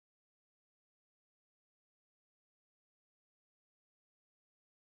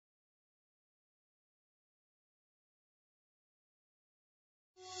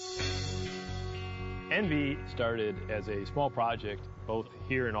Envy started as a small project both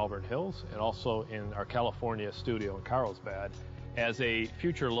here in Auburn Hills and also in our California studio in Carlsbad as a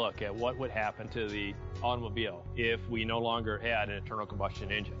future look at what would happen to the automobile if we no longer had an internal combustion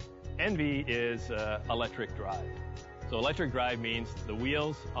engine. Envy is electric drive. So electric drive means the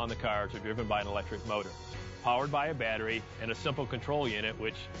wheels on the cars are driven by an electric motor, powered by a battery and a simple control unit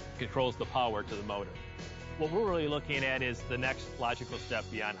which controls the power to the motor. What we're really looking at is the next logical step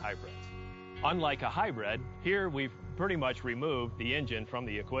beyond hybrids. Unlike a hybrid, here we've pretty much removed the engine from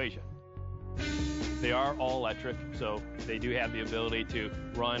the equation. They are all electric, so they do have the ability to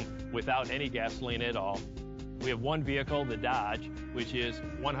run without any gasoline at all. We have one vehicle, the Dodge, which is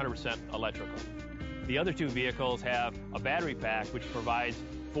 100% electrical. The other two vehicles have a battery pack which provides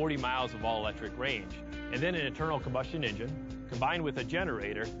 40 miles of all-electric range, and then an internal combustion engine combined with a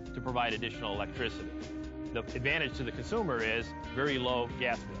generator to provide additional electricity. The advantage to the consumer is very low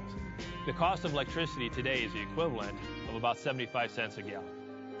gas bills. The cost of electricity today is the equivalent of about 75 cents a gallon.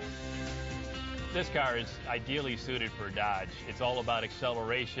 This car is ideally suited for Dodge. It's all about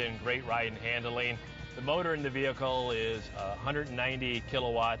acceleration, great ride and handling. The motor in the vehicle is a 190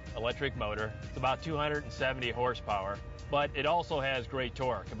 kilowatt electric motor. It's about 270 horsepower, but it also has great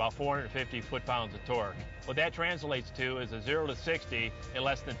torque, about 450 foot-pounds of torque. What that translates to is a 0 to 60 in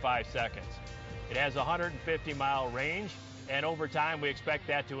less than 5 seconds. It has a 150-mile range, and over time we expect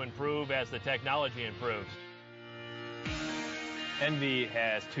that to improve as the technology improves. Envy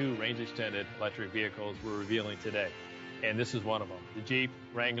has two range-extended electric vehicles we're revealing today, and this is one of them, the Jeep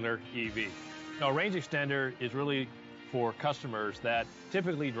Wrangler EV. Now, a range extender is really for customers that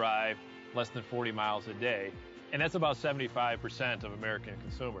typically drive less than 40 miles a day, and that's about 75% of American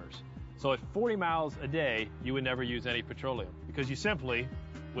consumers. So at 40 miles a day, you would never use any petroleum because you simply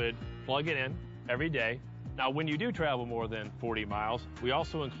would plug it in every day. Now, when you do travel more than 40 miles, we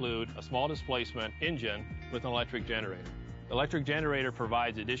also include a small displacement engine with an electric generator. The electric generator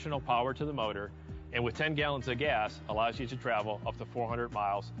provides additional power to the motor, and with 10 gallons of gas, allows you to travel up to 400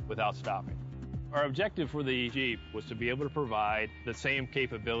 miles without stopping. Our objective for the Jeep was to be able to provide the same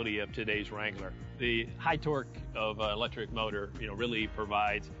capability of today's Wrangler. The high torque of an electric motor, really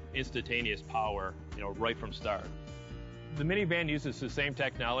provides instantaneous power, right from start. The minivan uses the same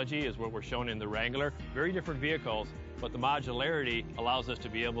technology as what we're shown in the Wrangler. Very different vehicles, but the modularity allows us to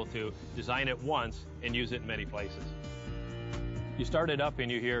be able to design it once and use it in many places. You start it up and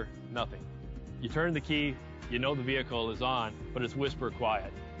you hear nothing. You turn the key, you know the vehicle is on, but it's whisper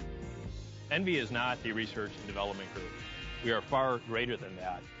quiet. Envy is not a research and development group. We are far greater than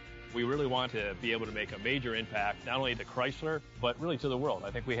that. We really want to be able to make a major impact, not only to Chrysler, but really to the world.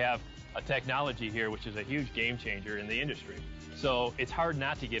 I think we have a technology here which is a huge game changer in the industry. So it's hard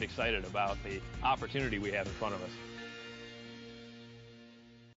not to get excited about the opportunity we have in front of us.